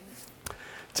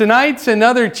Tonight's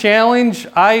another challenge.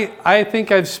 I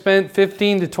think I've spent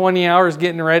 15 to 20 hours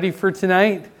getting ready for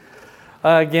tonight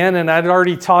again, and I'd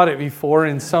already taught it before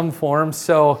in some form,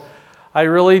 so I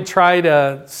really try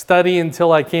to study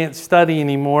until I can't study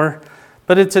anymore.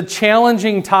 But it's a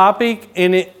challenging topic,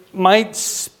 and it might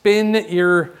spin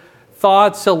your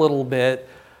thoughts a little bit.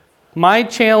 My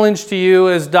challenge to you,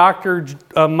 as Dr.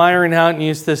 Myron Houghton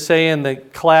used to say in the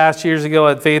class years ago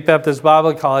at Faith Baptist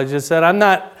Bible College, is that I'm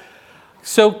not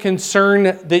so concerned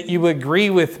that you agree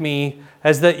with me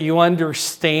as that you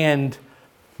understand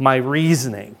my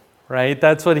reasoning, right?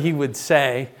 That's what he would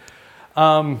say.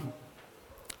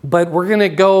 But we're going to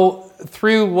go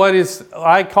through what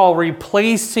I call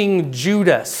replacing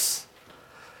Judas.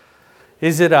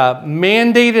 Is it a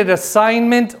mandated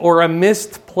assignment or a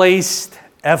misplaced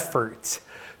effort?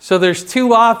 So there's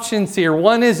two options here.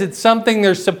 One is it's something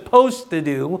they're supposed to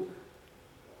do,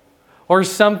 or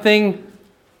something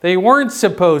they weren't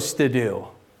supposed to do.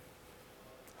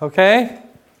 Okay?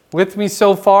 With me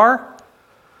so far?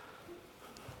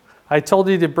 I told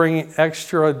you to bring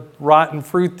extra rotten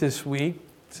fruit this week,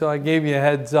 so I gave you a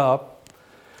heads up.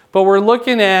 But we're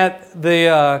looking at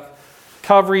the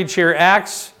coverage here,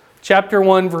 Acts chapter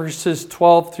 1, verses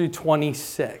 12 through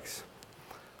 26.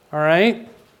 All right?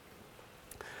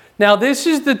 Now, this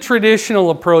is the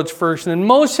traditional approach first, and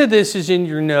most of this is in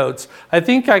your notes. I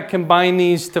think I combined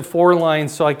these to 4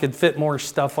 lines so I could fit more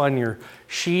stuff on your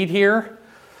sheet here.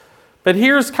 But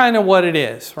here's kind of what it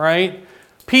is, right?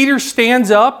 Peter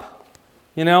stands up,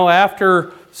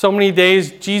 after so many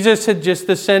days. Jesus had just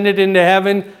ascended into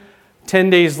heaven.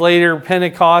 10 days later,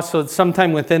 Pentecost, so it's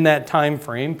sometime within that time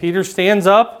frame. Peter stands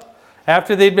up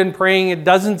after they'd been praying. It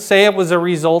doesn't say it was a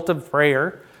result of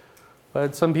prayer,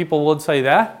 but some people would say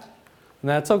that. And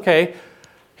that's okay.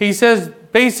 He says,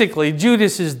 basically,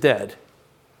 Judas is dead.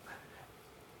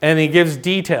 And he gives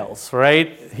details,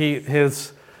 right? He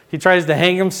tries to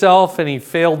hang himself, and he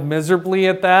failed miserably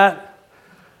at that.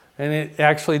 And it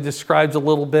actually describes a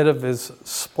little bit of his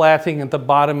splatting at the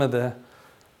bottom of the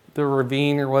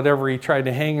ravine or whatever he tried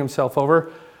to hang himself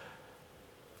over.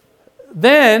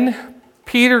 Then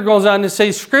Peter goes on to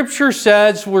say, Scripture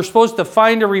says we're supposed to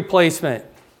find a replacement.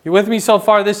 You with me so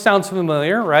far? This sounds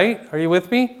familiar, right? Are you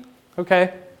with me?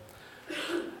 Okay.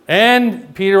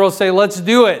 And Peter will say, let's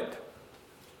do it.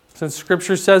 Since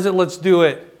Scripture says it, let's do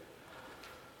it.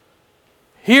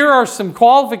 Here are some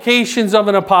qualifications of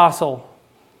an apostle.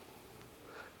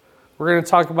 We're going to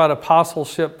talk about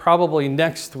apostleship probably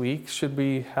next week, should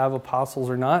we have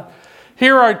apostles or not.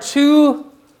 Here are 2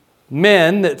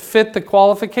 men that fit the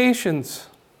qualifications.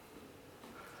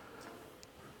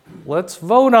 Let's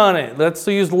vote on it. Let's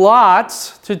use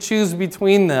lots to choose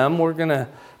between them. We're going to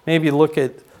maybe look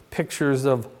at pictures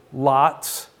of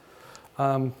lots,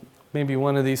 maybe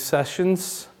one of these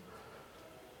sessions.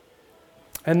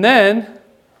 And then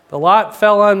the lot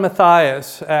fell on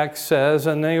Matthias, Acts says,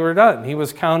 and they were done. He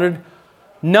was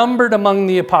numbered among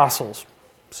the apostles.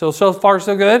 So far,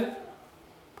 so good?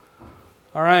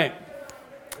 All right.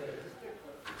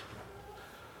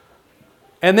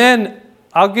 And then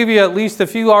I'll give you at least a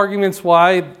few arguments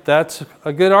why that's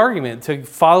a good argument, to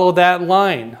follow that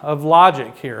line of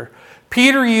logic here.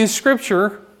 Peter used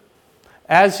Scripture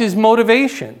as his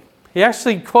motivation. He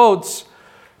actually quotes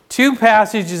 2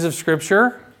 passages of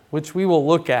Scripture, which we will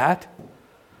look at,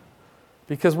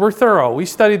 because we're thorough. We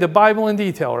study the Bible in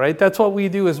detail, right? That's what we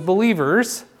do as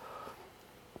believers.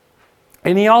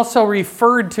 And he also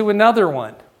referred to another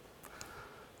one.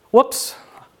 Whoops.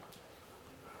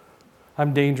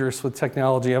 I'm dangerous with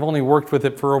technology. I've only worked with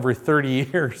it for over 30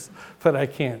 years, but I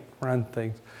can't run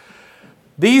things.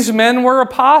 These men were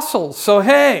apostles. So,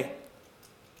 hey,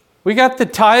 we got the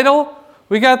title,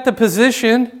 we got the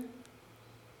position,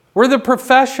 we're the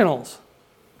professionals.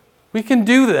 We can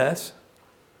do this.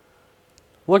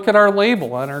 Look at our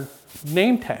label on our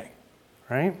name tag,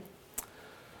 right?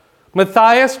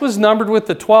 Matthias was numbered with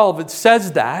the 12. It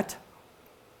says that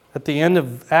at the end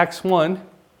of Acts 1.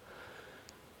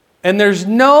 And there's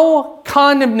no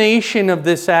condemnation of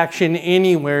this action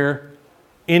anywhere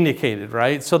indicated,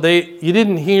 right? So you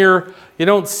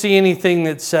don't see anything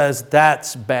that says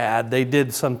that's bad, they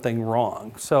did something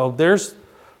wrong. So there's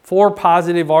 4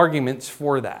 positive arguments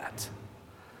for that.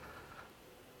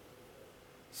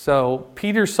 So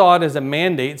Peter saw it as a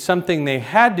mandate, something they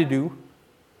had to do,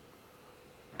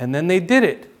 and then they did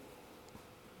it.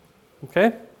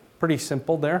 Okay? Pretty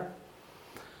simple there.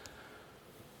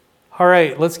 All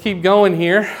right, let's keep going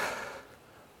here.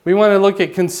 We want to look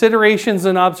at considerations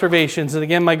and observations. And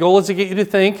again, my goal is to get you to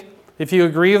think. If you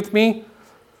agree with me,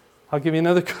 I'll give you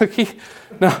another cookie.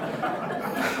 No.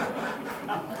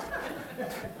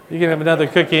 You can have another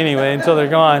cookie anyway until they're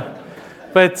gone.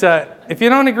 But if you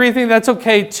don't agree with me, that's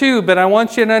okay too. But I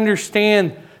want you to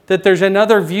understand that there's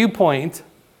another viewpoint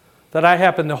that I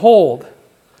happen to hold.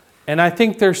 And I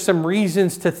think there's some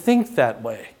reasons to think that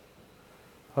way.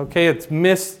 Okay, it's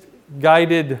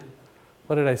misguided,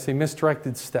 what did I say?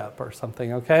 Misdirected step or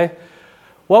something, okay?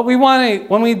 What we want to,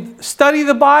 when we study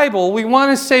the Bible, we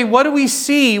want to say, what do we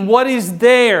see? What is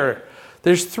there?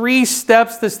 There's 3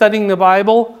 steps to studying the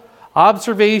Bible: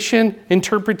 observation,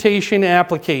 interpretation, and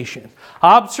application.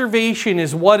 Observation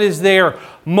is what is there.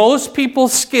 Most people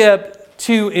skip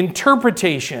to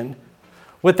interpretation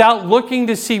without looking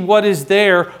to see what is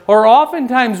there, or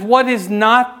oftentimes what is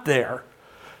not there.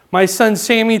 My son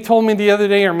Sammy told me the other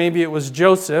day, or maybe it was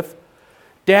Joseph,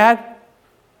 Dad,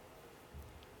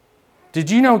 did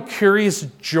you know Curious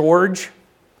George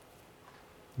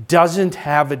doesn't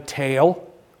have a tail?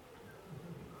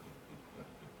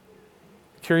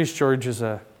 Curious George is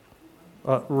a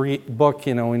book,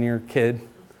 when you're a kid.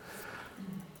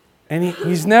 And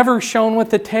he's never shown with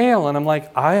the tail. And I'm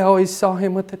like, I always saw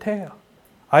him with the tail.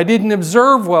 I didn't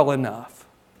observe well enough,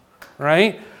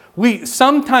 right? We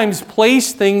sometimes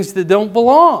place things that don't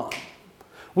belong.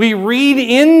 We read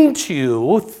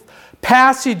into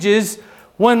passages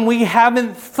when we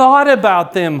haven't thought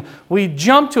about them. We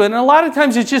jump to it. And a lot of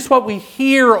times it's just what we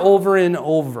hear over and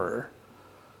over.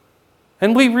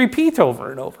 And we repeat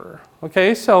over and over.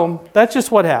 Okay, so that's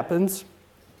just what happens.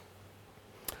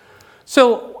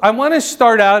 So I want to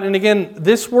start out, and again,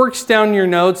 this works down your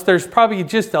notes. There's probably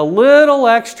just a little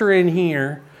extra in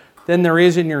here than there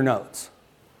is in your notes.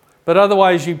 But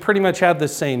otherwise, you pretty much have the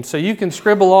same. So you can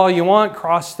scribble all you want,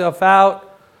 cross stuff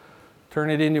out, turn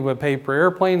it into a paper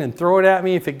airplane and throw it at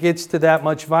me if it gets to that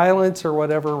much violence or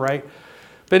whatever, right?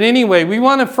 But anyway, we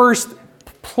want to first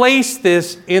place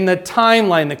this in the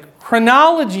timeline. The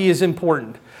chronology is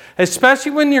important,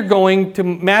 especially when you're going to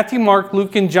Matthew, Mark,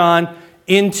 Luke, and John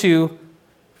into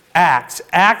Acts.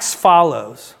 Acts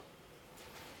follows.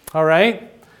 All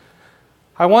right?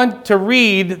 I want to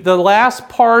read the last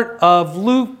part of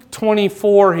Luke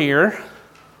 24 here.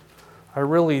 I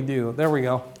really do. There we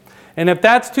go. And if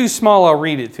that's too small, I'll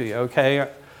read it to you, okay?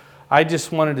 I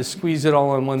just wanted to squeeze it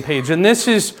all on one page. And this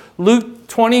is Luke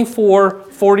 24,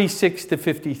 46 to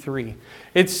 53.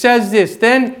 It says this,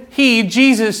 Then he,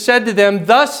 Jesus, said to them,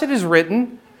 Thus it is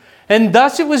written, and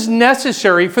thus it was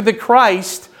necessary for the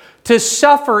Christ to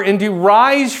suffer and to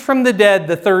rise from the dead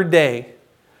the 3rd day,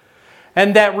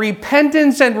 and that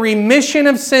repentance and remission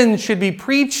of sins should be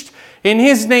preached in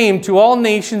his name to all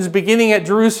nations, beginning at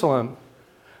Jerusalem.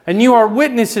 And you are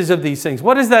witnesses of these things.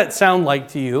 What does that sound like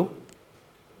to you?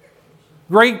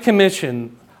 Great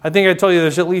Commission. I think I told you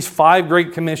there's at least 5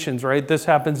 Great Commissions, right? This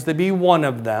happens to be one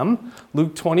of them.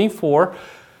 Luke 24.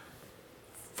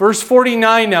 Verse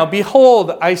 49 now.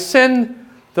 Behold, I send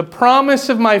the promise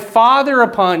of my Father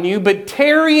upon you, but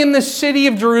tarry in the city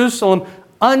of Jerusalem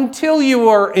until you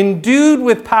are endued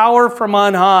with power from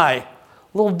on high. A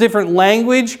little different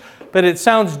language, but it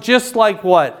sounds just like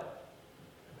what?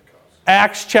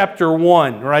 Acts chapter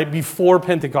 1, right? Before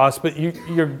Pentecost, but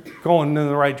you're going in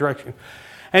the right direction.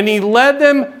 And he led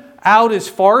them out as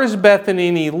far as Bethany,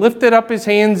 and he lifted up his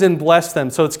hands and blessed them.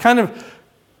 So it's kind of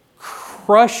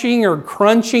crushing or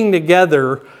crunching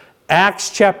together Acts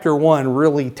chapter 1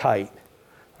 really tight.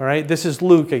 All right, this is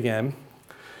Luke again.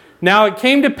 Now it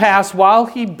came to pass while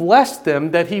he blessed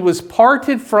them that he was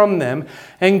parted from them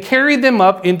and carried them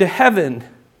up into heaven.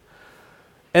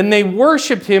 And they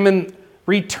worshipped him and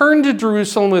returned to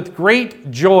Jerusalem with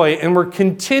great joy and were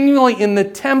continually in the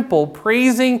temple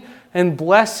praising and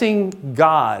blessing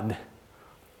God.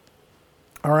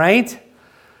 All right?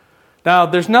 Now,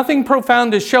 there's nothing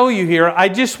profound to show you here. I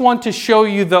just want to show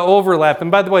you the overlap.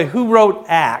 And by the way, who wrote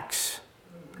Acts?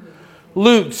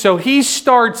 Luke. So he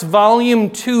starts volume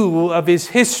 2 of his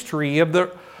history of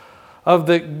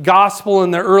the gospel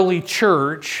in the early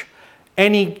church,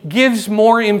 and he gives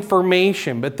more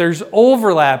information, but there's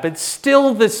overlap. It's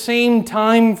still the same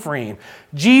time frame.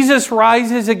 Jesus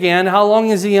rises again. How long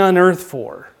is he on earth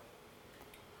for?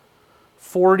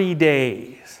 40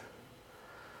 days,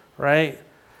 right?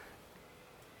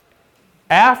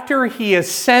 After he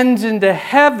ascends into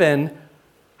heaven,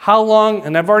 how long,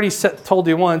 and I've already told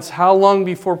you once, how long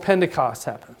before Pentecost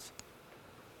happens?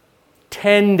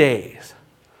 10 days.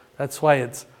 That's why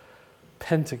it's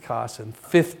Pentecost and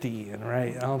 50 and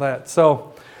right, all that.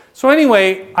 So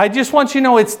anyway, I just want you to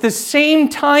know it's the same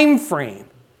time frame.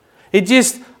 It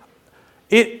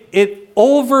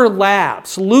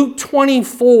overlaps. Luke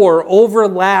 24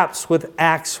 overlaps with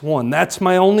Acts 1. That's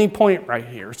my only point right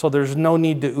here. So there's no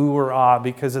need to ooh or ah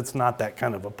because it's not that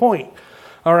kind of a point.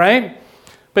 All right?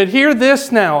 But hear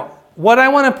this now. What I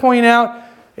want to point out,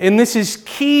 and this is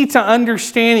key to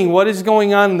understanding what is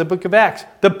going on in the book of Acts,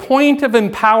 the point of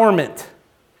empowerment.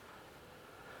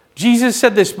 Jesus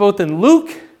said this both in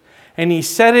Luke and he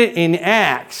said it in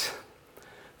Acts.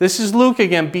 This is Luke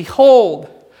again. Behold,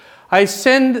 I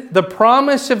send the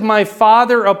promise of my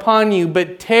Father upon you,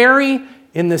 but tarry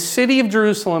in the city of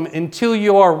Jerusalem until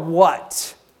you are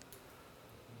what?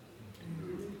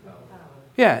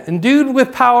 Yeah, endued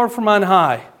with power from on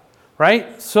high.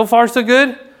 Right? So far, so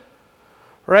good?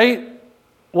 Right?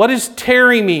 What does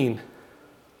tarry mean?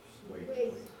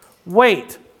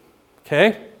 Wait.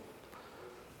 Okay.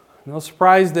 No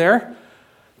surprise there.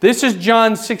 This is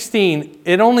John 16.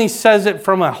 It only says it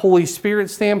from a Holy Spirit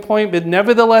standpoint, but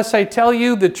nevertheless, I tell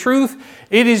you the truth,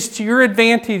 it is to your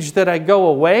advantage that I go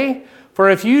away. For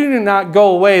if you do not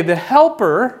go away, the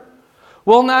Helper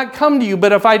will not come to you.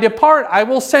 But if I depart, I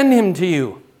will send him to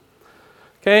you.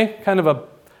 Okay? Kind of a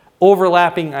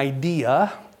overlapping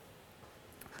idea.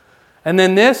 And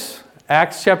then this,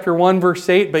 Acts chapter 1, verse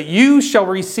 8, but you shall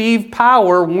receive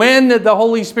power when the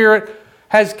Holy Spirit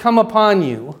has come upon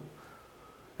you.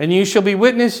 And you shall be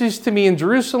witnesses to me in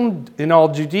Jerusalem, in all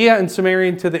Judea and Samaria,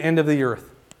 and to the end of the earth.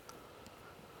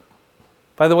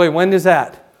 By the way, when is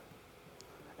that?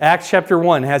 Acts chapter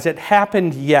 1. Has it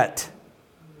happened yet?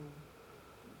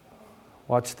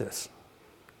 Watch this.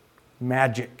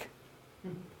 Magic.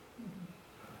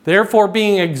 Therefore,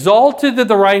 being exalted to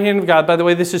the right hand of God. By the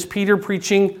way, this is Peter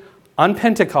preaching on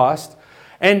Pentecost.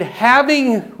 And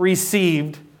having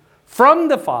received from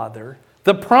the Father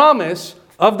the promise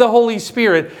of the Holy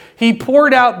Spirit, he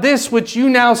poured out this which you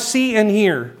now see and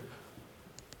hear.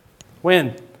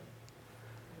 When?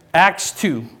 Acts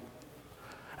 2.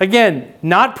 Again,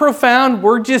 not profound.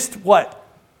 We're just what?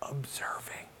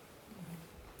 Observing.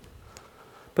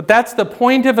 But that's the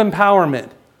point of empowerment.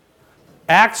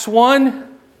 Acts 1,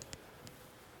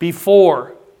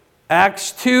 before.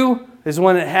 Acts 2 is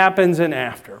when it happens and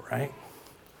after, right?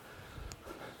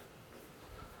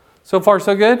 So far,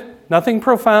 so good? Nothing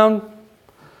profound?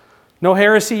 No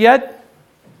heresy yet?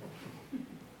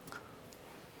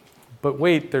 But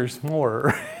wait, there's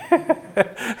more.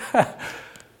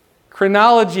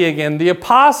 Chronology again. The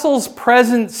apostles'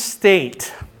 present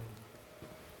state.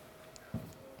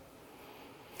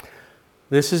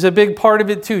 This is a big part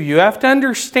of it too. You have to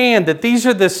understand that these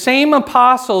are the same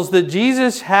apostles that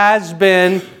Jesus has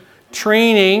been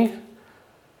training.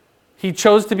 He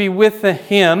chose to be with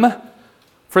him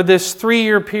for this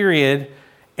 3-year period.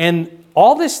 And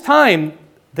all this time,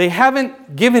 they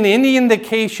haven't given any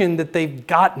indication that they've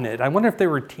gotten it. I wonder if they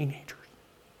were teenagers.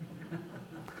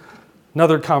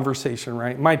 Another conversation,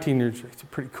 right? My teenagers are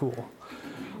pretty cool.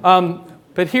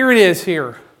 But here it is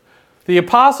here. The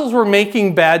apostles were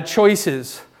making bad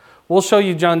choices. We'll show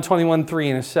you John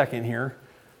 21:3 in a second here.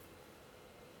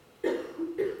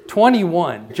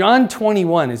 21. John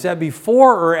 21. Is that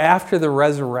before or after the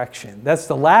resurrection? That's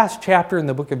the last chapter in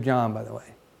the book of John, by the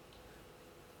way.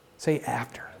 Say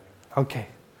after. Okay.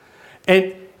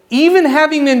 And even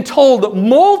having been told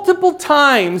multiple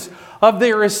times of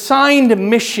their assigned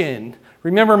mission.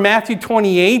 Remember Matthew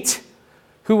 28?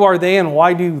 Who are they and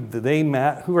why do they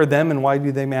matter? Who are them and why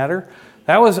do they matter?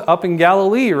 That was up in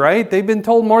Galilee, right? They've been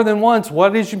told more than once,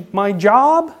 what is my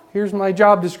job? Here's my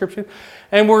job description.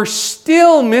 And we're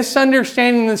still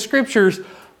misunderstanding the scriptures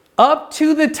up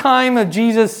to the time of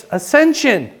Jesus'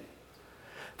 ascension.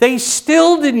 They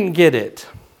still didn't get it.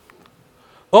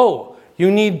 Oh,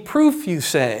 you need proof, you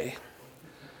say.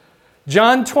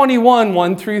 John 21,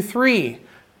 1-3.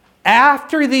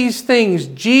 After these things,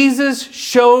 Jesus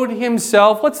showed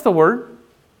himself, what's the word?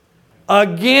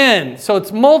 Again. So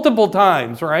it's multiple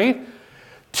times, right?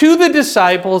 To the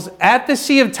disciples at the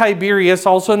Sea of Tiberias,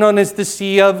 also known as the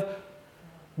Sea of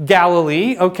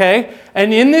Galilee, okay?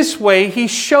 And in this way, he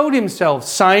showed himself.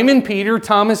 Simon Peter,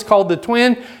 Thomas called the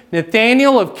twin,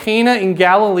 Nathanael of Cana in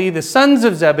Galilee, the sons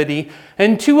of Zebedee,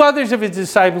 and 2 others of his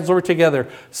disciples were together.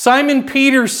 Simon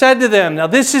Peter said to them, now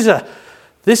this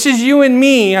is you and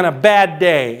me on a bad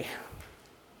day.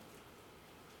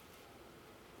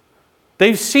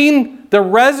 They've seen the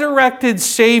resurrected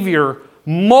Savior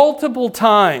multiple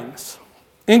times,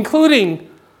 including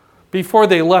before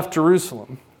they left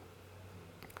Jerusalem.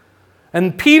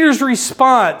 And Peter's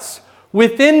response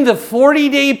within the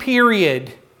 40-day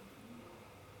period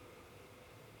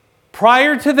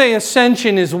prior to the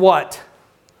ascension is what?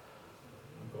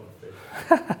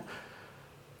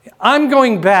 I'm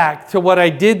going back to what I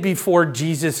did before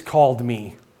Jesus called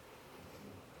me.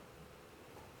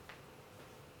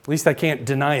 At least I can't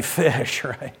deny fish,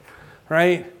 right?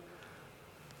 Right?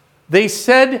 They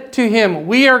said to him,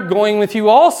 we are going with you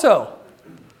also.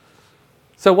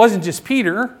 So it wasn't just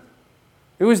Peter.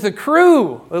 It was the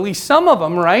crew, at least some of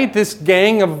them, right? This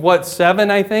gang of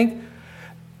 7, I think.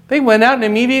 They went out and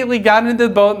immediately got into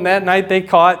the boat, and that night they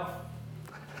caught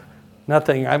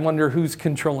nothing. I wonder who's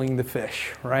controlling the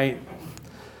fish, right?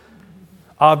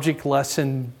 Object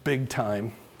lesson big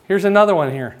time. Here's another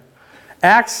one here.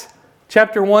 Acts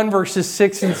chapter 1, verses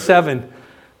 6 and 7.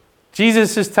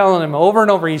 Jesus is telling them over and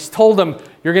over, he's told them,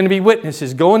 you're going to be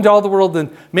witnesses. Go into all the world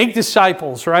and make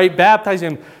disciples, right? Baptize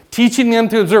them, teaching them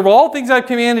to observe all things I've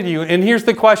commanded you. And here's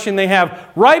the question they have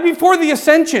right before the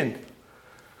ascension.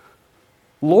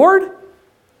 Lord,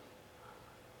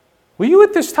 will you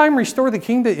at this time restore the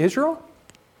kingdom to Israel?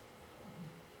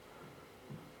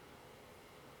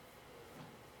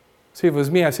 See, if it was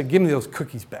me, I said, give me those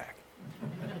cookies back.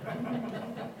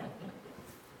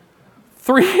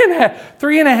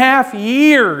 3.5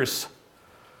 years.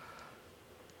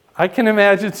 I can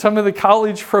imagine some of the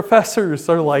college professors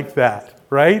are like that,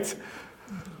 right?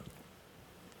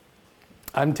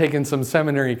 I'm taking some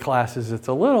seminary classes. It's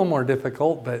a little more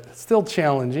difficult, but still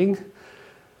challenging.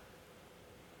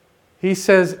 He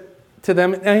says to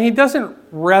them, and he doesn't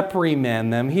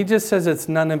reprimand them. He just says it's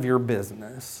none of your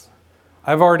business.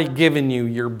 I've already given you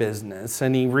your business.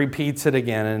 And he repeats it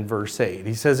again in verse 8.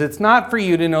 He says, it's not for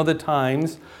you to know the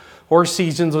times or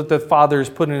seasons that the Father has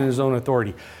put in his own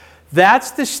authority. That's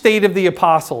the state of the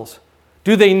apostles.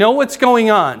 Do they know what's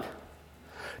going on?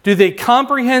 Do they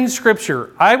comprehend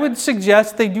Scripture? I would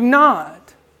suggest they do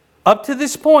not, up to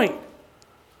this point.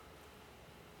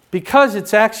 Because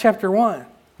it's Acts chapter 1,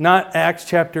 not Acts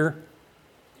chapter...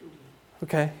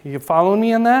 Okay, you following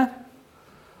me on that?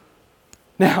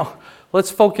 Now,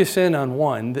 let's focus in on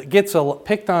one that gets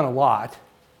picked on a lot.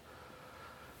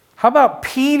 How about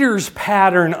Peter's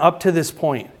pattern up to this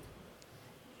point?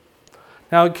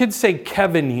 Now, it could say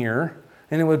Kevin here,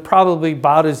 and it would probably be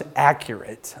about as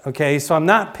accurate. Okay, so I'm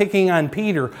not picking on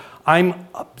Peter. I'm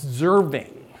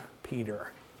observing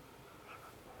Peter.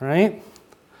 Right?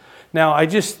 Now, I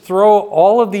just throw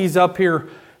all of these up here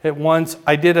at once.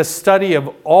 I did a study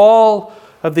of all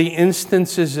of the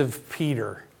instances of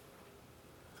Peter,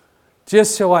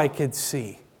 just so I could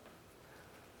see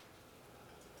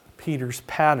Peter's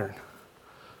pattern.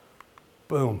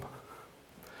 Boom.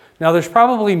 Now, there's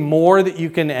probably more that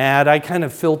you can add. I kind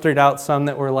of filtered out some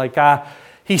that were like,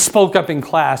 he spoke up in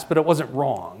class, but it wasn't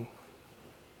wrong.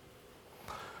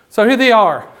 So here they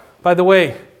are. By the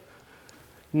way,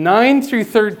 9 through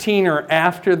 13 are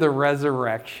after the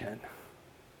resurrection.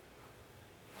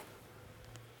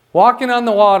 Walking on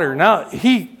the water. Now,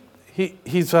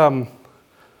 he's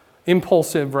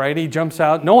impulsive, right? He jumps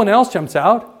out. No one else jumps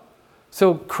out.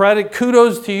 So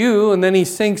kudos to you, and then he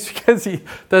sinks because he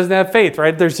doesn't have faith,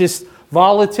 right? There's just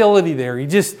volatility there.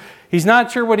 He's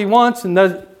not sure what he wants and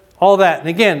does all that. And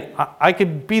again, I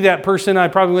could be that person. I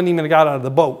probably wouldn't even have got out of the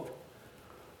boat,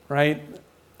 right?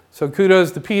 So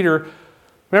kudos to Peter.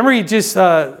 Remember, he just,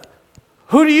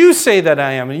 who do you say that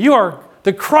I am? And you are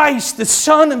the Christ, the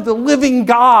Son of the living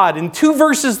God. And 2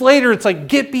 verses later, it's like,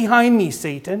 get behind me,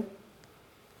 Satan.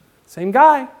 Same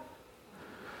guy.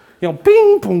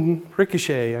 Bing, boom,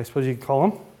 ricochet, I suppose you could call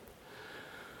him.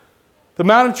 The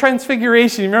Mount of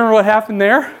Transfiguration, you remember what happened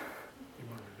there? You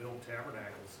wanted to build tabernacles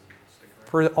and stick around.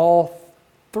 For all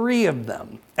 3 of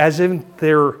them, as if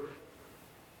they're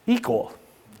equal.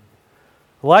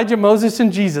 Elijah, Moses,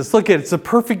 and Jesus. Look at it, it's a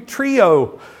perfect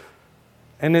trio.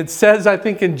 And it says, I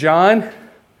think in John,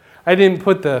 I didn't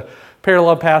put the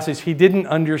parallel passage, he didn't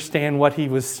understand what he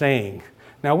was saying.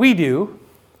 Now we do.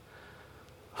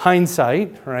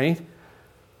 Hindsight, right?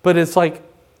 But it's like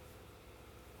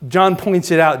John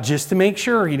points it out just to make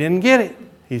sure he didn't get it.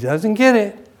 He doesn't get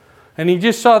it. And he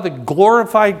just saw the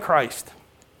glorified Christ.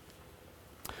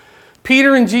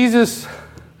 Peter and Jesus,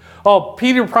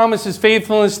 Peter promises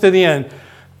faithfulness to the end.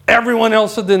 Everyone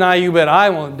else will deny you, but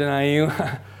I won't deny you.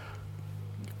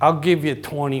 I'll give you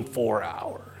 24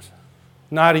 hours.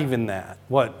 Not even that.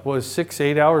 What, was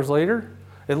 6-8 hours later?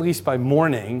 At least by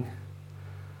morning.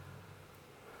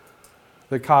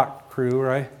 The cock crew,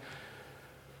 right?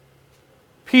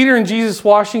 Peter and Jesus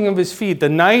washing of his feet the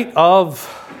night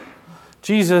of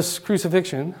Jesus'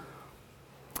 crucifixion.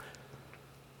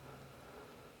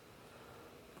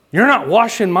 You're not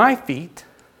washing my feet,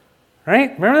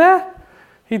 right? Remember that?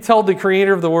 He told the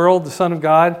creator of the world, the Son of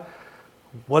God,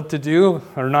 what to do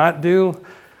or not do.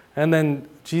 And then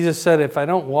Jesus said, if I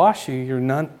don't wash you,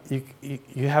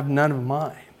 you have none of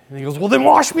mine. And he goes, well, then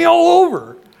wash me all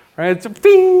over. Right? It's a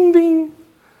bing, bing.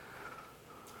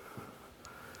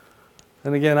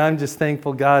 And again, I'm just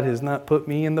thankful God has not put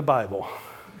me in the Bible.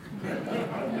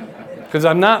 Because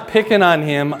I'm not picking on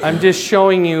him. I'm just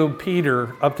showing you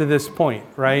Peter up to this point,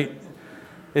 right?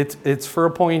 It's for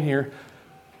a point here.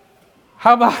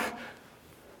 How about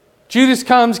Judas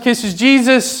comes, kisses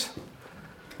Jesus,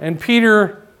 and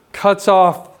Peter cuts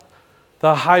off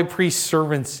the high priest's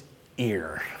servant's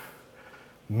ear.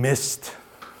 Missed.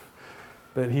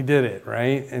 But he did it,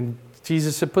 right? And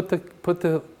Jesus said, put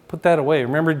that away.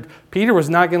 Remember, Peter was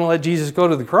not going to let Jesus go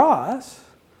to the cross.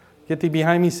 Get thee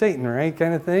behind me, Satan, right?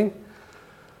 Kind of thing.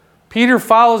 Peter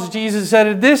follows Jesus at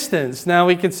a distance. Now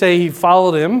we could say he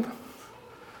followed him.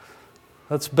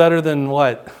 That's better than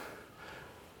what?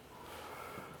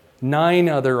 9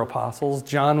 other apostles.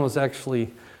 John was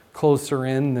actually closer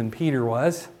in than Peter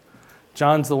was.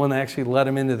 John's the one that actually let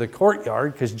him into the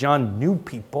courtyard because John knew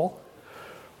people.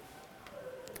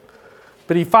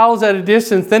 But he follows at a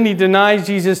distance. Then he denies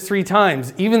Jesus 3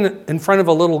 times, even in front of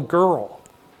a little girl.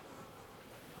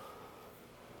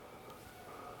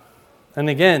 And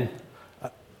again,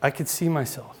 I could see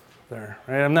myself there.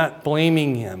 Right? I'm not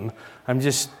blaming him. I'm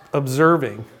just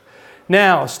observing.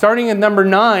 Now, starting at number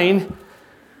 9,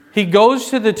 he goes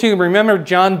to the tomb. Remember,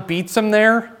 John beats him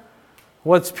there?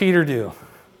 What's Peter do?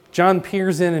 John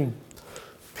peers in and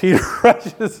Peter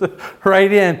rushes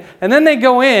right in. And then they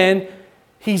go in.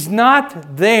 He's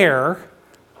not there.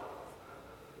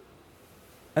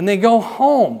 And they go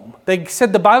home. They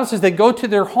said, the Bible says they go to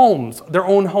their homes, their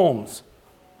own homes.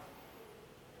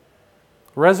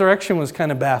 Resurrection was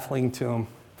kind of baffling to him.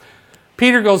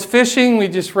 Peter goes fishing. We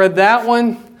just read that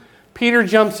one. Peter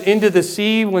jumps into the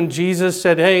sea when Jesus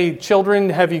said, hey, children,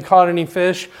 have you caught any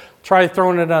fish? Try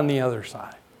throwing it on the other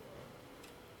side.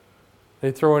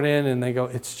 They throw it in and they go,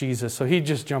 it's Jesus. So he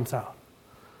just jumps out.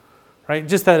 Right?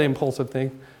 Just that impulsive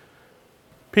thing.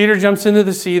 Peter jumps into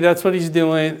the sea. That's what he's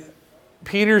doing.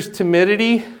 Peter's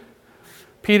timidity.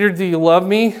 Peter, do you love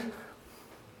me?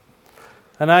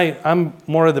 And I'm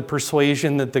more of the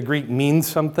persuasion that the Greek means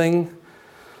something.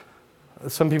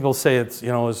 Some people say it's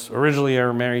originally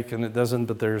Aramaic and it doesn't,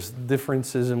 but there's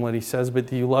differences in what he says. But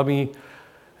do you love me?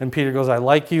 And Peter goes, I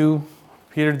like you.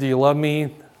 Peter, do you love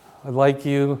me? I like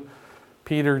you.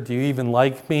 Peter, do you even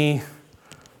like me?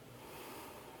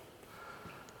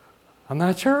 I'm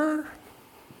not sure.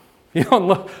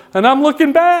 And I'm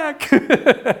looking back.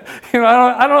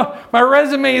 I don't. My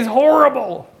resume is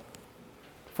horrible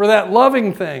for that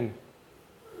loving thing.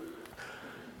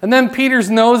 And then Peter's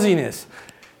nosiness.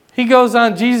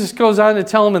 Jesus goes on to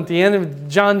tell him at the end of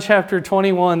John chapter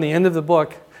 21, the end of the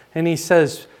book, and he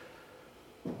says,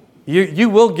 you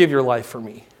will give your life for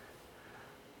me.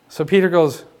 So Peter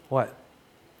goes, what?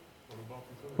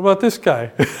 What about this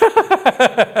guy?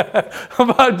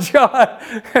 About John?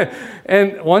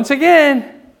 And once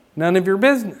again, none of your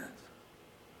business.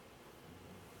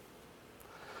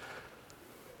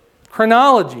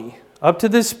 Chronology. Up to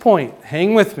this point,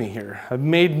 hang with me here. I've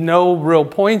made no real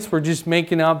points. We're just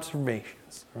making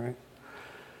observations. All right?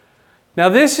 Now,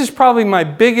 this is probably my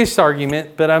biggest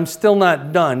argument, but I'm still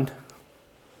not done.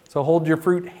 So hold your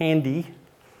fruit handy.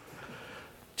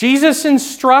 Jesus'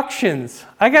 instructions.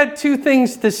 I got 2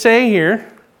 things to say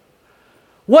here.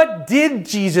 What did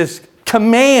Jesus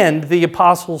command the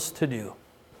apostles to do?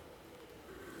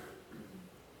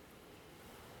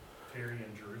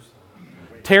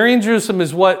 Tarry in Jerusalem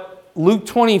is what Luke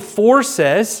 24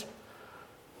 says.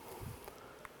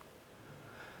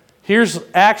 Here's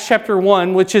Acts chapter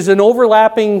 1, which is an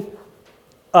overlapping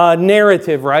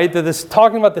narrative, right? That is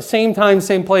talking about the same time,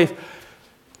 same place.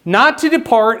 Not to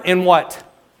depart and what?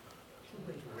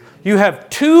 You have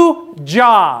 2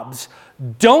 jobs.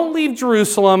 Don't leave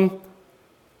Jerusalem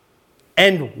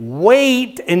and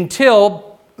wait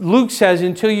until, Luke says,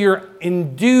 until you're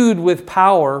endued with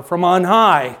power from on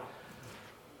high.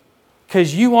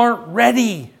 Because you aren't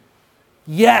ready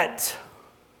yet.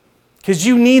 Because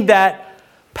you need that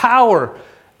power.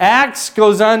 Acts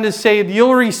goes on to say that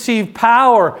you'll receive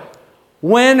power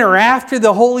when or after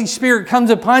the Holy Spirit comes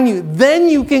upon you. Then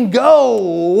you can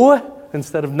go,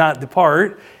 instead of not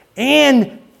depart,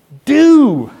 and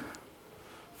do.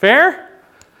 Fair?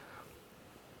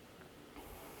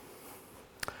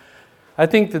 I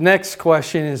think the next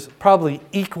question is probably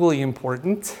equally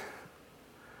important.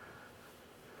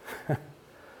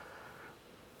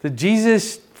 Did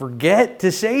Jesus forget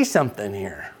to say something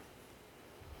here?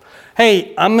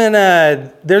 Hey,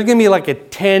 there's going to be like a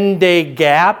 10-day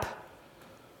gap.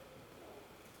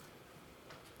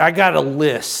 I got a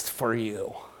list for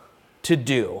you to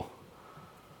do.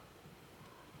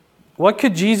 What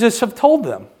could Jesus have told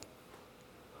them?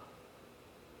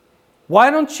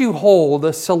 Why don't you hold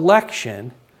a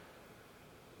selection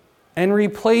and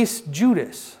replace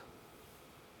Judas?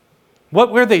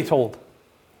 What were they told?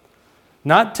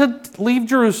 Not to leave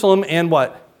Jerusalem and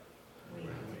what?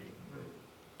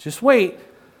 Just wait.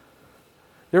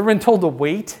 You ever been told to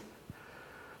wait?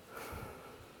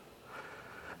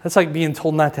 That's like being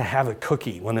told not to have a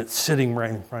cookie when it's sitting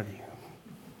right in front of you.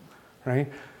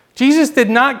 Right? Jesus did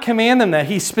not command them that.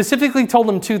 He specifically told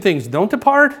them two things. Don't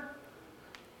depart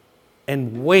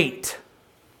and wait.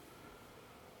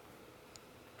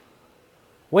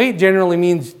 Wait generally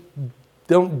means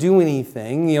don't do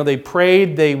anything. You know, they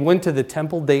prayed, they went to the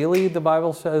temple daily, the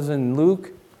Bible says in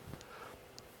Luke.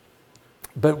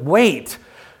 But wait.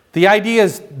 The idea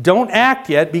is don't act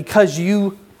yet because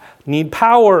you need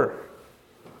power.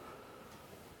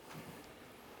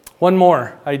 One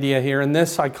more idea here, and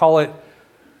this I call it,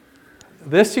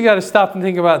 this you got to stop and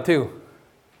think about too.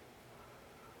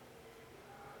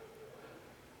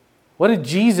 What did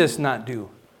Jesus not do?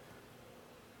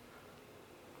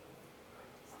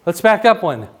 Let's back up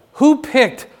one. Who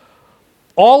picked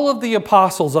all of the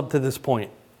apostles up to this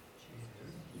point?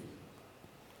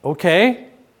 Okay.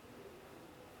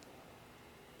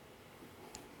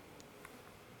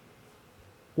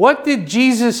 What did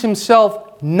Jesus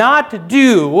himself not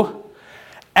do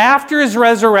after his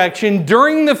resurrection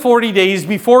during the 40 days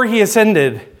before he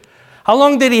ascended? How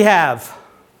long did he have?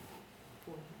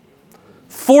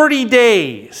 40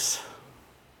 days.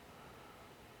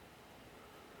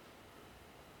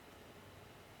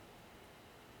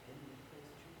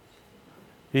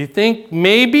 You think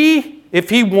maybe if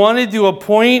he wanted to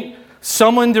appoint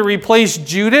someone to replace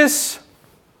Judas,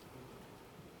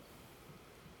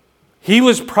 he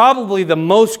was probably the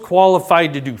most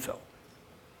qualified to do so.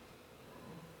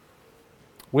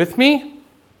 With me?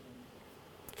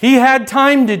 He had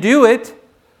time to do it.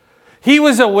 He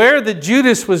was aware that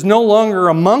Judas was no longer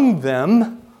among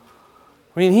them.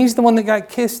 I mean, he's the one that got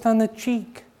kissed on the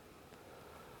cheek.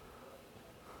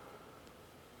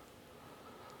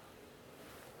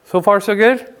 So far, so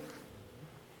good?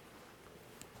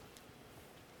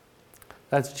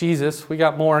 That's Jesus. We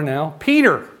got more now.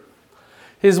 Peter.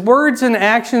 His words and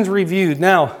actions reviewed.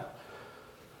 Now,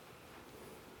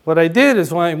 what I did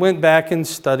is when I went back and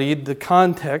studied the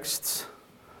contexts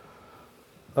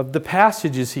of the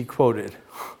passages he quoted.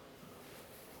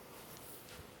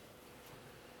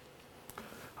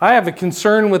 I have a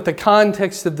concern with the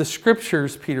context of the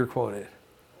scriptures Peter quoted.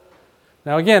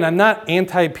 Now again, I'm not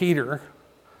anti-Peter.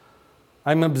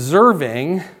 I'm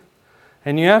observing,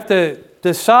 and you have to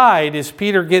decide, is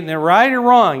Peter getting it right or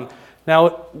wrong? Now,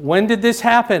 when did this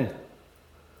happen?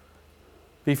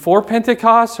 Before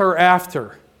Pentecost or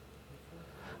after?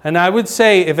 And I would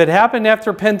say, if it happened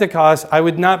after Pentecost, I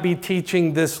would not be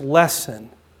teaching this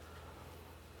lesson.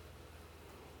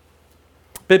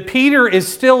 But Peter is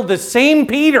still the same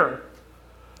Peter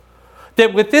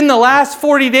that within the last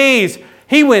 40 days,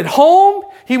 he went home,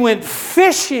 he went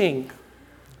fishing.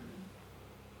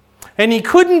 And he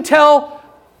couldn't tell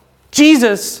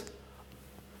Jesus,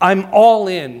 I'm all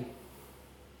in.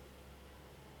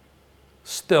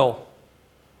 Still.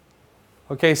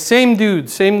 Okay, same dude,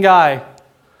 same guy.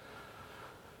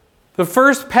 The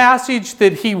first passage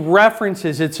that he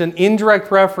references, it's an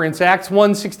indirect reference, Acts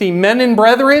 1:16. Men and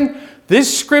brethren,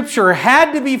 this scripture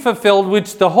had to be fulfilled,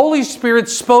 which the Holy Spirit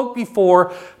spoke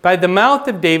before by the mouth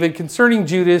of David concerning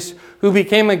Judas, who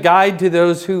became a guide to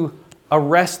those who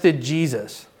arrested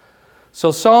Jesus.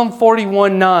 So Psalm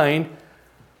 41:9,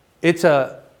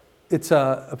 it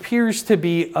appears to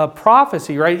be a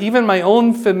prophecy, right? Even my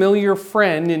own familiar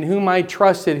friend in whom I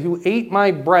trusted, who ate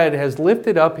my bread, has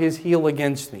lifted up his heel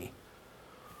against me.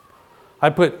 I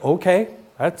put, okay,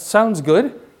 that sounds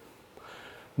good.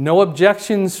 No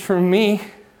objections from me.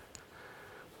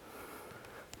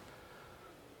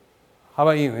 How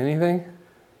about you? Anything?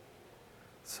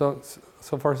 So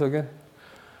far, so good?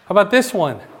 How about this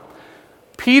one?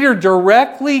 Peter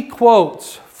directly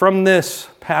quotes from this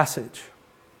passage.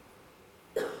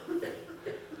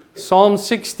 Psalm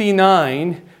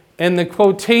 69, and the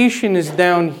quotation is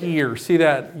down here. See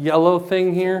that yellow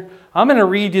thing here? I'm going to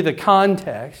read you the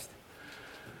context.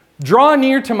 Draw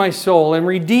near to my soul and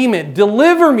redeem it.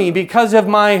 Deliver me because of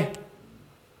my,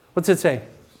 what's it say?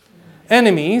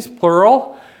 Enemies,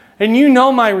 plural. And you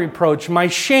know my reproach, my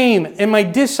shame, and my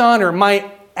dishonor.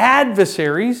 My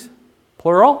adversaries,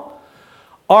 plural,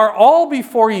 are all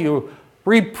before you.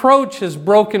 Reproach has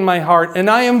broken my heart, and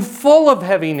I am full of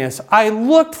heaviness. I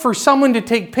looked for someone to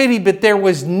take pity, but there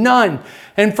was none.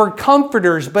 And for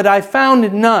comforters, but I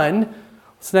found none.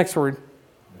 What's the next word?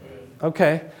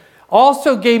 Okay.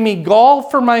 Also gave me gall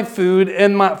for my food,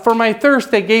 and for my thirst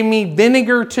they gave me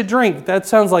vinegar to drink. That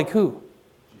sounds like who?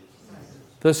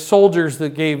 The soldiers that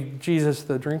gave Jesus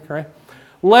the drink, right?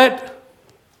 Let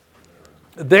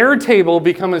their table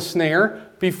become a snare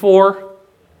before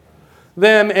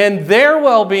them and their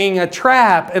well-being a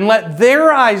trap, and let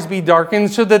their eyes be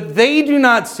darkened so that they do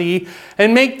not see,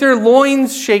 and make their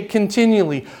loins shake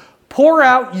continually. Pour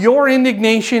out your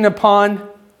indignation upon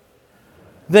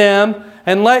them,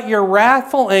 and let your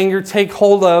wrathful anger take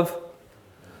hold of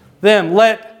them.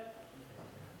 Let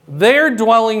their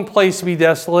dwelling place be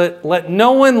desolate. Let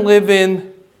no one live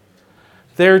in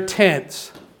their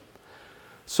tents.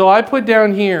 So I put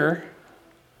down here,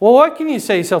 well, what can you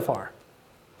say so far?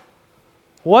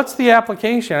 What's the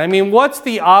application? I mean, what's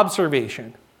the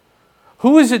observation?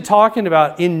 Who is it talking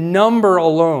about in number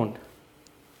alone?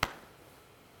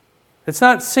 It's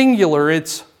not singular,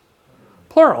 it's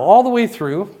plural, all the way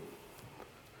through.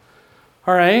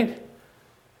 All right?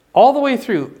 All the way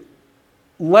through.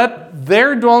 Let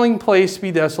their dwelling place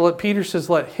be desolate. Peter says,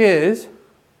 let his.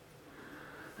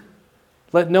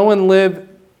 Let no one live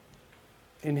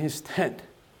in his tent.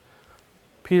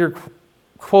 Peter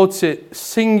quotes it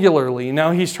singularly.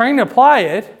 Now, he's trying to apply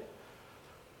it.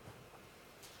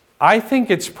 I think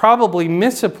it's probably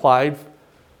misapplied.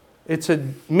 It's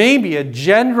maybe a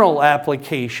general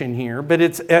application here, but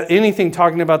it's anything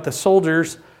talking about the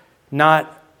soldiers,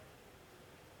 not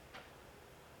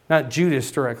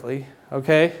Judas directly,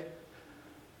 okay?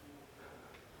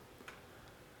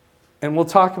 And we'll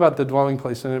talk about the dwelling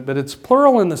place in it, but it's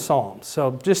plural in the Psalms,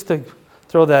 so just to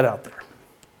throw that out there.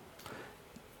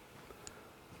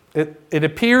 It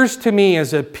appears to me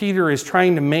as if Peter is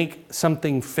trying to make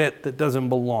something fit that doesn't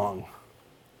belong.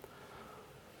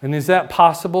 And is that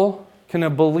possible? Can a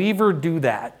believer do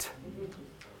that?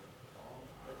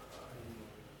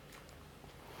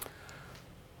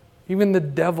 Even the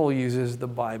devil uses the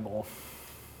Bible.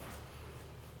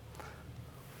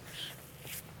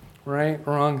 Right?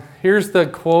 Wrong. Here's the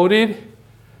quoted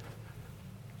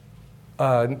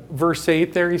verse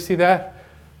 8 there. You see that?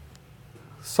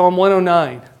 Psalm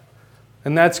 109.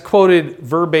 And that's quoted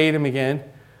verbatim again.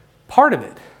 Part of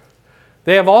it.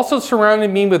 They have also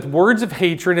surrounded me with words of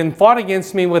hatred and fought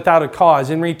against me without a cause.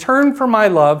 In return for my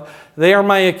love, they are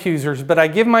my accusers, but I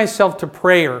give myself to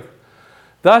prayer.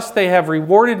 Thus they have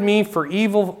rewarded me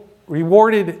evil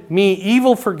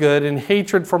for good and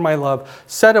hatred for my love.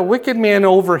 Set a wicked man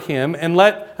over him, and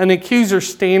let an accuser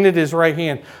stand at his right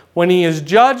hand. When he is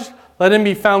judged, let him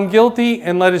be found guilty,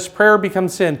 and let his prayer become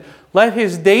sin. Let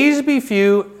his days be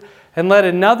few, and let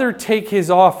another take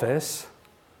his office.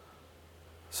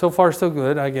 So far, so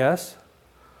good, I guess.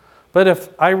 But if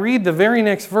I read the very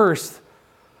next verse,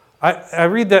 I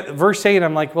read that verse 8,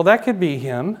 I'm like, well, that could be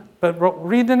him. But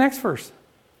read the next verse.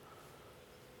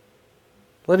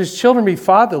 Let his children be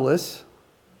fatherless,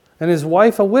 and his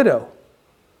wife a widow.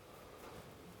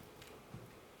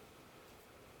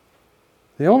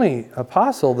 The only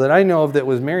apostle that I know of that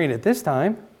was married at this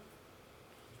time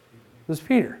was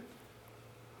Peter.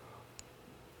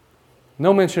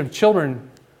 No mention of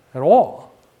children at all.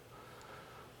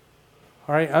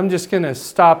 All right, I'm just going to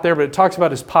stop there, but it talks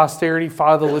about his posterity,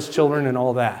 fatherless children, and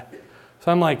all that.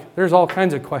 So I'm like, there's all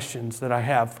kinds of questions that I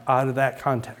have out of that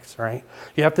context, right?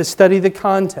 You have to study the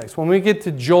context. When we get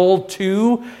to Joel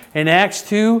 2 and Acts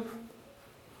 2,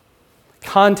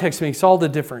 context makes all the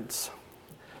difference.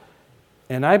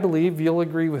 And I believe you'll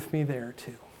agree with me there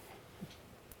too.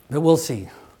 But we'll see.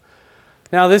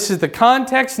 Now this is the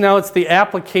context, now it's the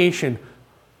application.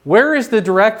 Where is the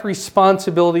direct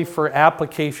responsibility for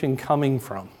application coming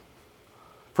from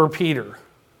for Peter?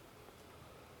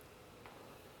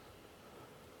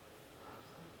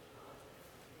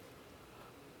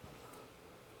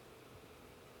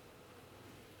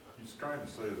 He's trying to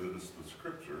say that it's the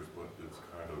scriptures, but it's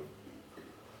kind of,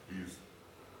 he's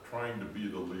trying to be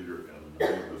the leader and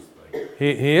lead this thing.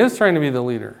 He is trying to be the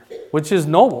leader, which is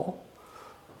noble,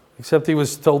 except he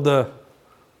was told to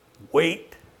wait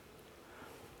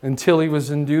until he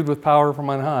was endued with power from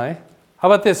on high.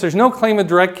 How about this? There's no claim of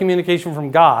direct communication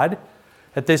from God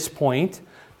at this point.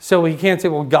 So he can't say,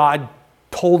 well, God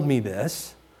told me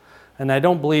this. And I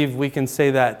don't believe we can say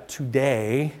that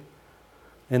today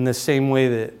in the same way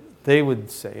that they would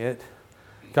say it.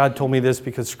 God told me this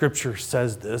because Scripture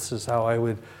says this, is how I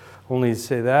would only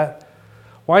say that.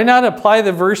 Why not apply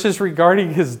the verses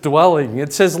regarding his dwelling?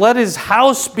 It says, let his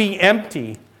house be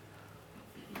empty.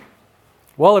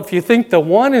 Well, if you think the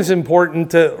one is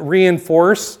important to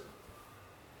reinforce,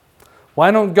 why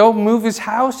don't go move his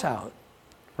house out,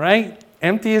 right?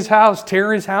 Empty his house,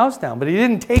 tear his house down. But he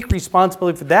didn't take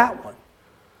responsibility for that one,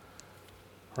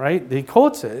 right? He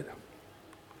quotes it.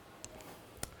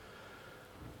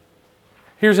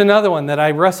 Here's another one that I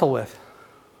wrestle with.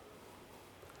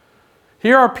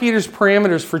 Here are Peter's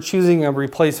parameters for choosing a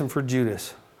replacement for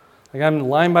Judas. Like I'm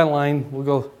line by line, we'll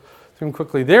go through them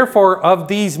quickly. Therefore, of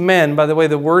these men, by the way,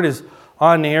 the word is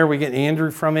on air. We get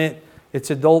Andrew from it. It's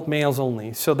adult males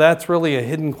only. So that's really a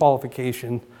hidden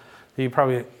qualification that you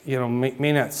probably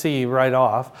may not see right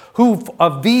off. Who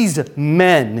of these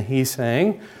men, he's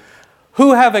saying,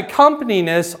 who have accompanied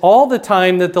us all the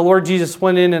time that the Lord Jesus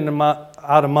went in and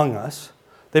out among us.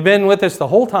 They've been with us the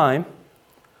whole time.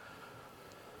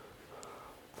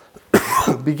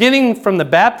 Beginning from the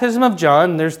baptism of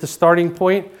John, there's the starting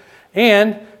point,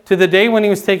 and to the day when he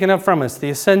was taken up from us, the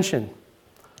ascension,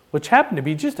 which happened to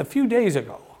be just a few days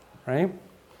ago, right?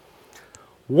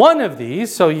 One of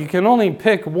these, so you can only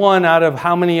pick one out of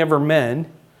how many ever men,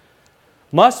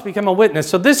 must become a witness.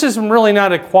 So this is really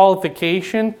not a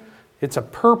qualification, it's a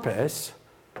purpose,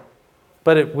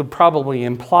 but it would probably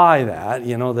imply that,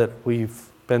 that we've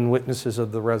been witnesses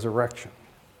of the resurrection.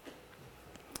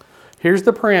 Here's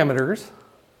the parameters.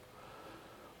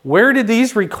 Where did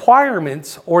these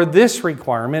requirements, or this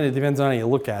requirement, it depends on how you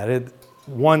look at it,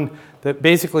 one that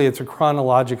basically it's a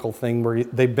chronological thing where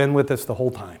they've been with us the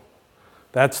whole time.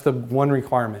 That's the one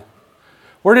requirement.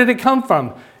 Where did it come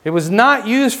from? It was not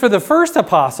used for the first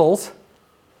apostles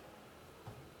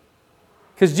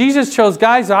because Jesus chose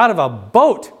guys out of a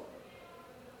boat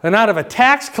and out of a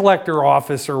tax collector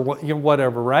office or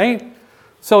whatever, right?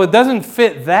 So it doesn't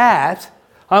fit that.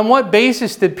 On what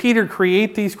basis did Peter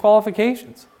create these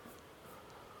qualifications?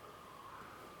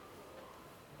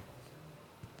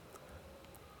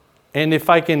 And if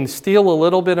I can steal a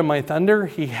little bit of my thunder,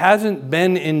 he hasn't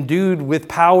been endued with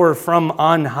power from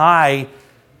on high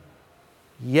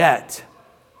yet.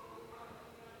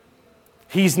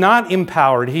 He's not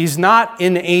empowered. He's not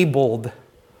enabled.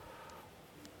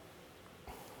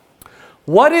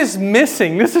 What is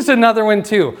missing? This is another one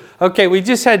too. Okay, we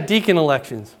just had deacon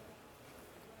elections.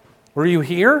 Were you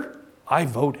here? I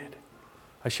voted.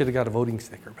 I should have got a voting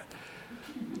sticker, but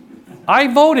I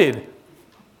voted.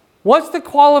 What's the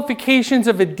qualifications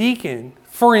of a deacon,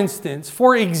 for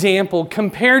example,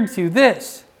 compared to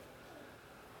this?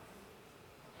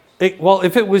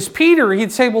 If it was Peter,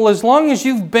 he'd say, well, as long as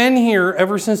you've been here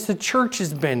ever since the church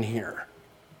has been here.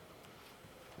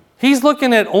 He's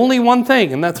looking at only one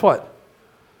thing, and that's what?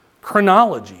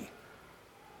 Chronology.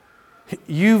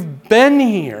 You've been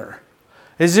here.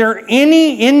 Is there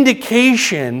any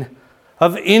indication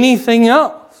of anything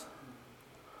else?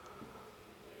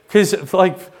 Because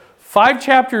 5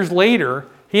 chapters later,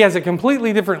 he has a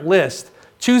completely different list.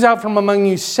 Choose out from among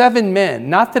you 7 men,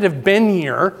 not that have been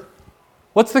here.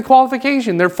 What's the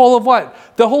qualification? They're full of what?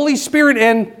 The Holy Spirit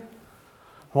and,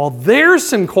 there's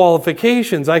some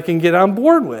qualifications I can get on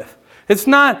board with. It's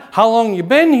not how long you've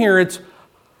been here, it's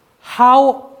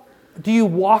how do you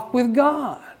walk with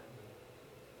God?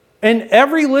 And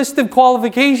every list of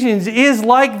qualifications is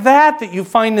like that you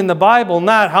find in the Bible,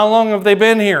 not how long have they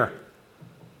been here.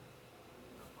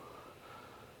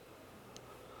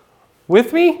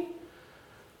 With me?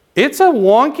 It's a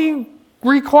wonky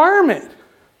requirement.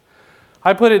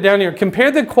 I put it down here.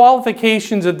 Compare the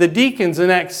qualifications of the deacons in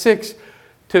Acts 6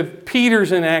 to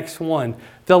Peter's in Acts 1.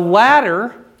 The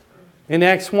latter, in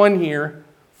Acts 1 here,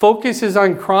 focuses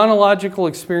on chronological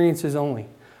experiences only.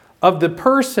 Of the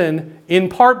person, in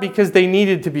part because they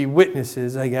needed to be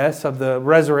witnesses, I guess, of the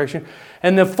resurrection.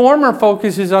 And the former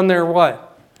focuses on their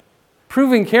what?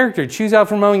 Proven character. Choose out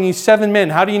from among you 7 men.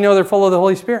 How do you know they're full of the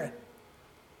Holy Spirit?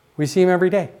 We see them every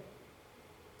day.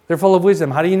 They're full of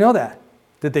wisdom. How do you know that?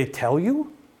 Did they tell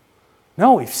you?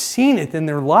 No, we've seen it in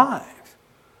their lives.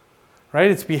 Right?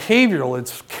 It's behavioral.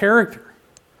 It's character.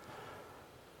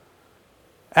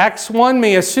 Acts 1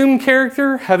 may assume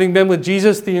character, having been with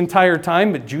Jesus the entire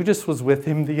time, but Judas was with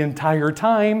him the entire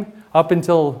time, up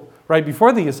until right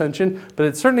before the ascension, but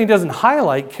it certainly doesn't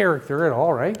highlight character at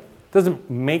all, right? It doesn't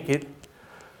make it.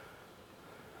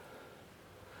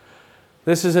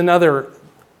 This is another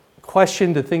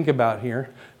question to think about here.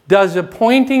 Does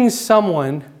appointing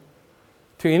someone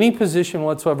to any position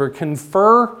whatsoever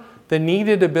confer the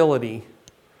needed ability,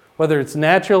 whether it's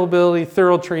natural ability,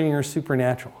 thorough training, or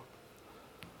supernatural?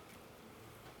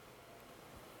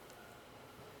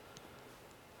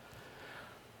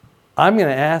 I'm going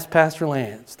to ask Pastor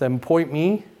Lance to appoint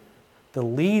me the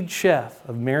lead chef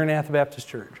of Maranatha Baptist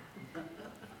Church.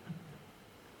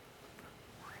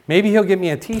 Maybe he'll get me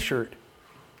a t-shirt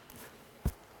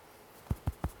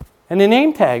and a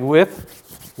name tag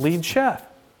with lead chef.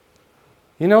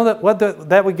 You know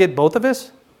that would get both of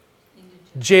us?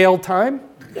 Jail time.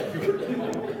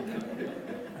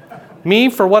 Me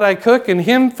for what I cook and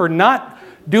him for not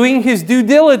doing his due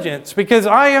diligence, because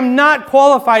I am not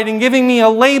qualified, and giving me a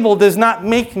label does not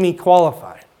make me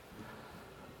qualified.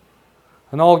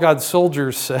 And all God's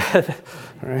soldiers said.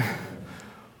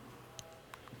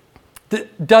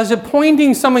 Does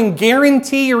appointing someone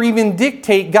guarantee or even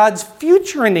dictate God's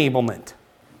future enablement?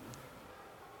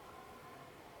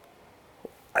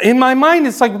 In my mind,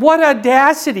 it's like, what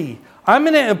audacity. I'm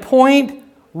going to appoint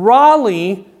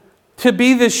Raleigh to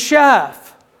be the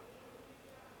chef.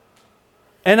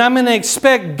 And I'm going to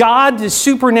expect God to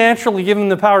supernaturally give him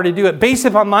the power to do it based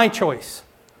upon my choice.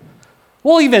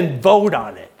 We'll even vote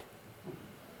on it.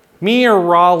 Me or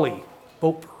Raleigh.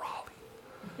 Vote for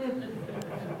Raleigh.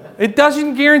 It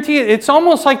doesn't guarantee it. It's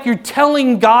almost like you're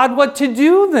telling God what to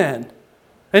do then.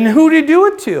 And who to do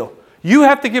it to. You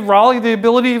have to give Raleigh the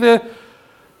ability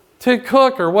to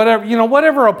cook or whatever,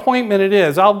 whatever appointment it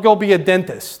is. I'll go be a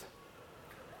dentist.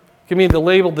 Give me the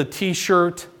label, the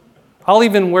t-shirt. I'll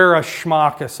even wear a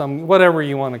schmuck or some, whatever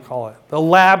you want to call it. The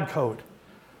lab coat.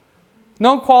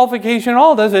 No qualification at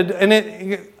all, does it? And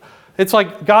it's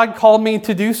like God called me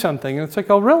to do something. And it's like,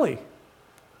 oh, really?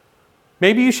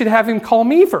 Maybe you should have him call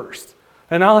me first.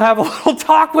 And I'll have a little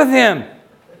talk with him.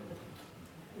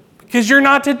 Because you're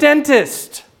not the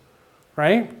dentist.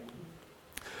 Right?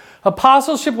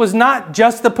 Apostleship was not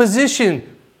just a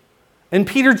position. And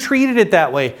Peter treated it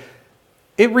that way.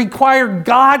 It required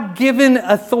God-given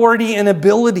authority and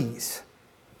abilities.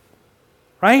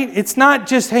 Right? It's not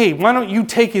just, hey, why don't you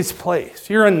take his place?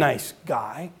 You're a nice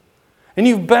guy. And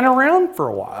you've been around for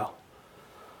a while.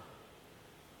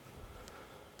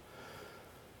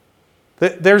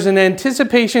 There's an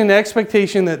anticipation and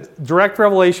expectation that direct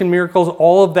revelation, miracles,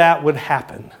 all of that would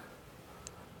happen.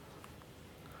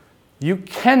 You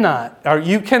can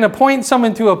appoint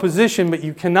someone to a position, but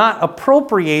you cannot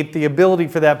appropriate the ability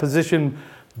for that position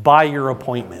by your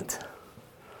appointment.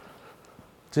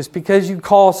 Just because you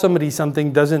call somebody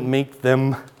something doesn't make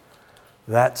them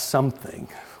that something.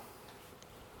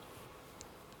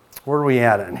 Where are we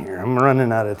at in here? I'm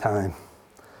running out of time.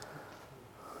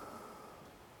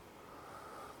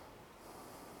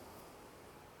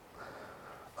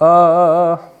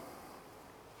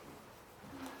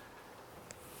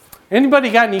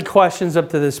 Anybody got any questions up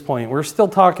to this point? We're still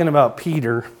talking about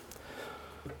Peter.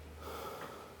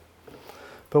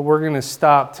 But we're going to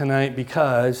stop tonight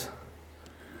because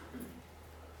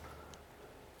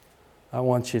I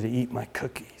want you to eat my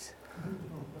cookies.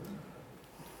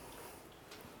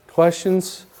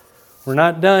 Questions? We're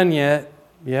not done yet.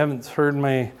 You haven't heard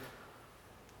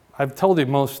I've told you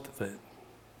most of it.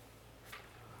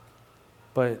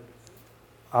 But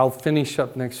I'll finish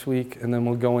up next week and then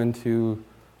we'll go into,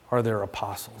 are there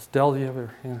apostles? Del, do you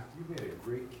ever? Yeah. You made a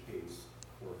great case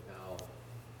for how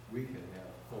we can have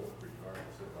hope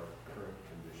regardless of our current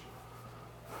condition.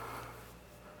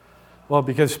 Well,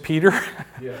 because Peter?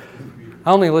 Yeah, Peter.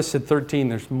 I only listed 13,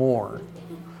 there's more.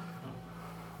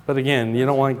 But again, you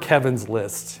don't want Kevin's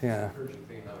list. Yeah. It's an encouraging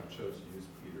thing how he chose to use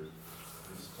Peter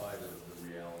in spite of the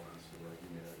realities of our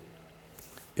humanity.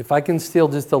 If I can steal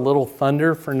just a little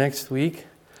thunder for next week,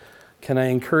 can I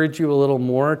encourage you a little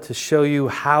more to show you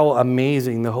how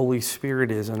amazing the Holy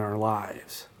Spirit is in our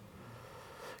lives?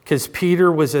 Because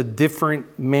Peter was a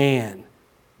different man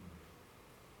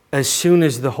as soon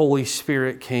as the Holy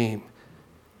Spirit came.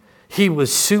 He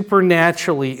was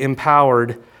supernaturally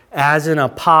empowered as an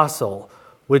apostle,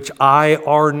 which I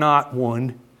are not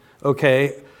one,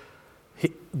 okay?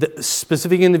 The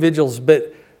specific individuals,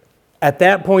 but at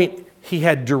that point, he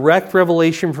had direct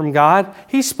revelation from God.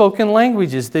 He spoke in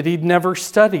languages that he'd never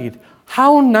studied.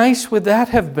 How nice would that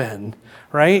have been,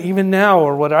 right? Even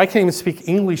now, I can't even speak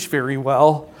English very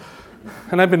well.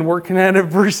 And I've been working at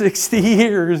it for 60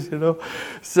 years,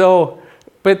 So,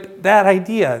 but that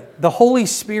idea, the Holy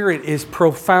Spirit is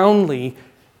profoundly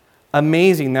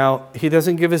amazing. Now, he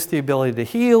doesn't give us the ability to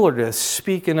heal or to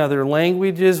speak in other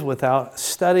languages without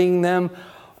studying them,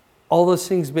 all those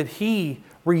things, but he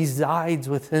resides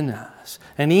within us.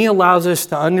 And he allows us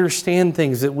to understand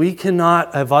things that we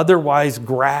cannot have otherwise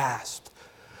grasped.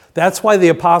 That's why the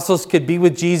apostles could be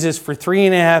with Jesus for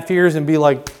 3.5 years and be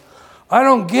like, I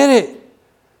don't get it.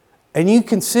 And you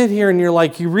can sit here and you're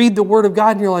like, you read the Word of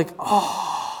God and you're like,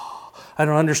 oh, I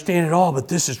don't understand it all, but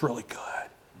this is really good.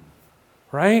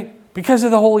 Right? Because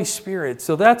of the Holy Spirit.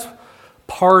 So that's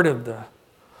part of the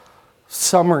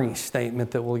summary statement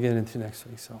that we'll get into next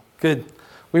week. So good.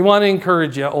 We want to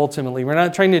encourage you ultimately. We're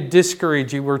not trying to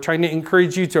discourage you. We're trying to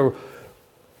encourage you to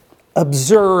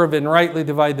observe and rightly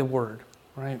divide the Word.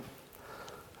 Right?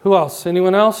 Who else?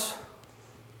 Anyone else?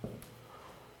 I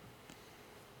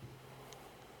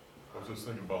was just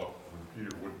thinking about when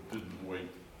Peter didn't wait,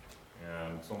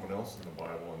 and someone else in the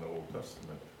Bible in the Old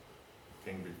Testament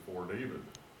came before David.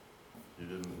 He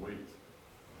didn't wait,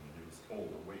 and he was told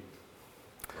to wait.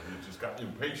 But he just got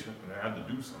impatient and had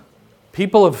to do something.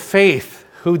 People of faith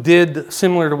who did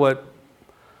similar to what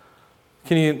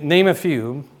Can you name a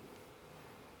few?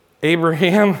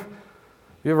 Abraham.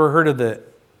 You ever heard of the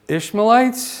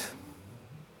Ishmaelites?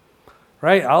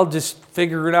 Right? I'll just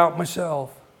figure it out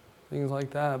myself. Things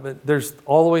like that. But there's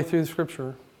all the way through the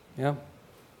scripture. Yeah.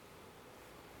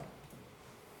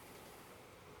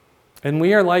 And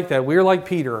we are like that. We are like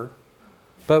Peter.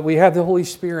 But we have the Holy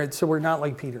Spirit, so we're not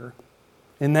like Peter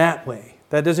in that way.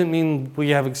 That doesn't mean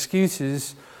we have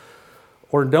excuses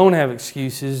or don't have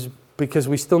excuses, because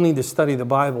we still need to study the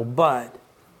Bible. But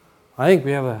I think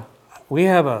we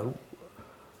have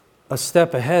a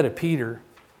step ahead of Peter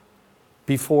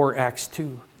before Acts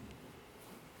 2.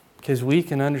 Because we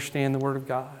can understand the Word of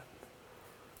God.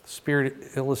 The Spirit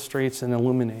illustrates and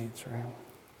illuminates. Right?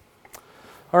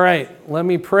 All right, let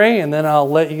me pray and then I'll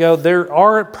let you go. There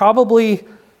are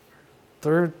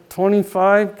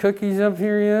 25 cookies up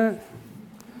here yet.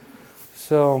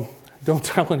 So don't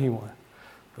tell anyone.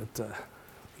 But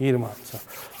eat them up. So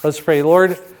let's pray.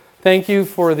 Lord, thank you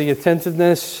for the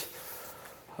attentiveness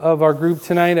of our group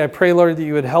tonight. I pray, Lord, that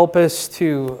you would help us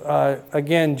to,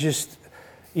 again, just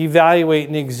evaluate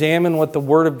and examine what the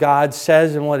Word of God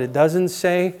says and what it doesn't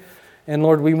say. And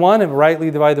Lord, we want to rightly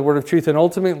divide the word of truth. And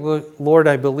ultimately, Lord,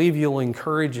 I believe you'll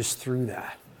encourage us through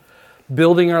that.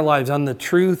 Building our lives on the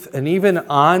truth and even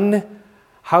on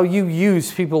how you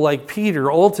use people like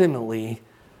Peter ultimately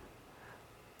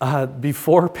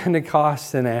before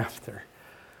Pentecost and after.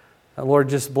 Lord,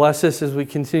 just bless us as we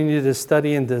continue to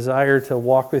study and desire to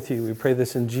walk with you. We pray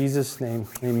this in Jesus' name.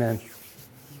 Amen.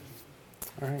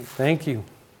 All right. Thank you.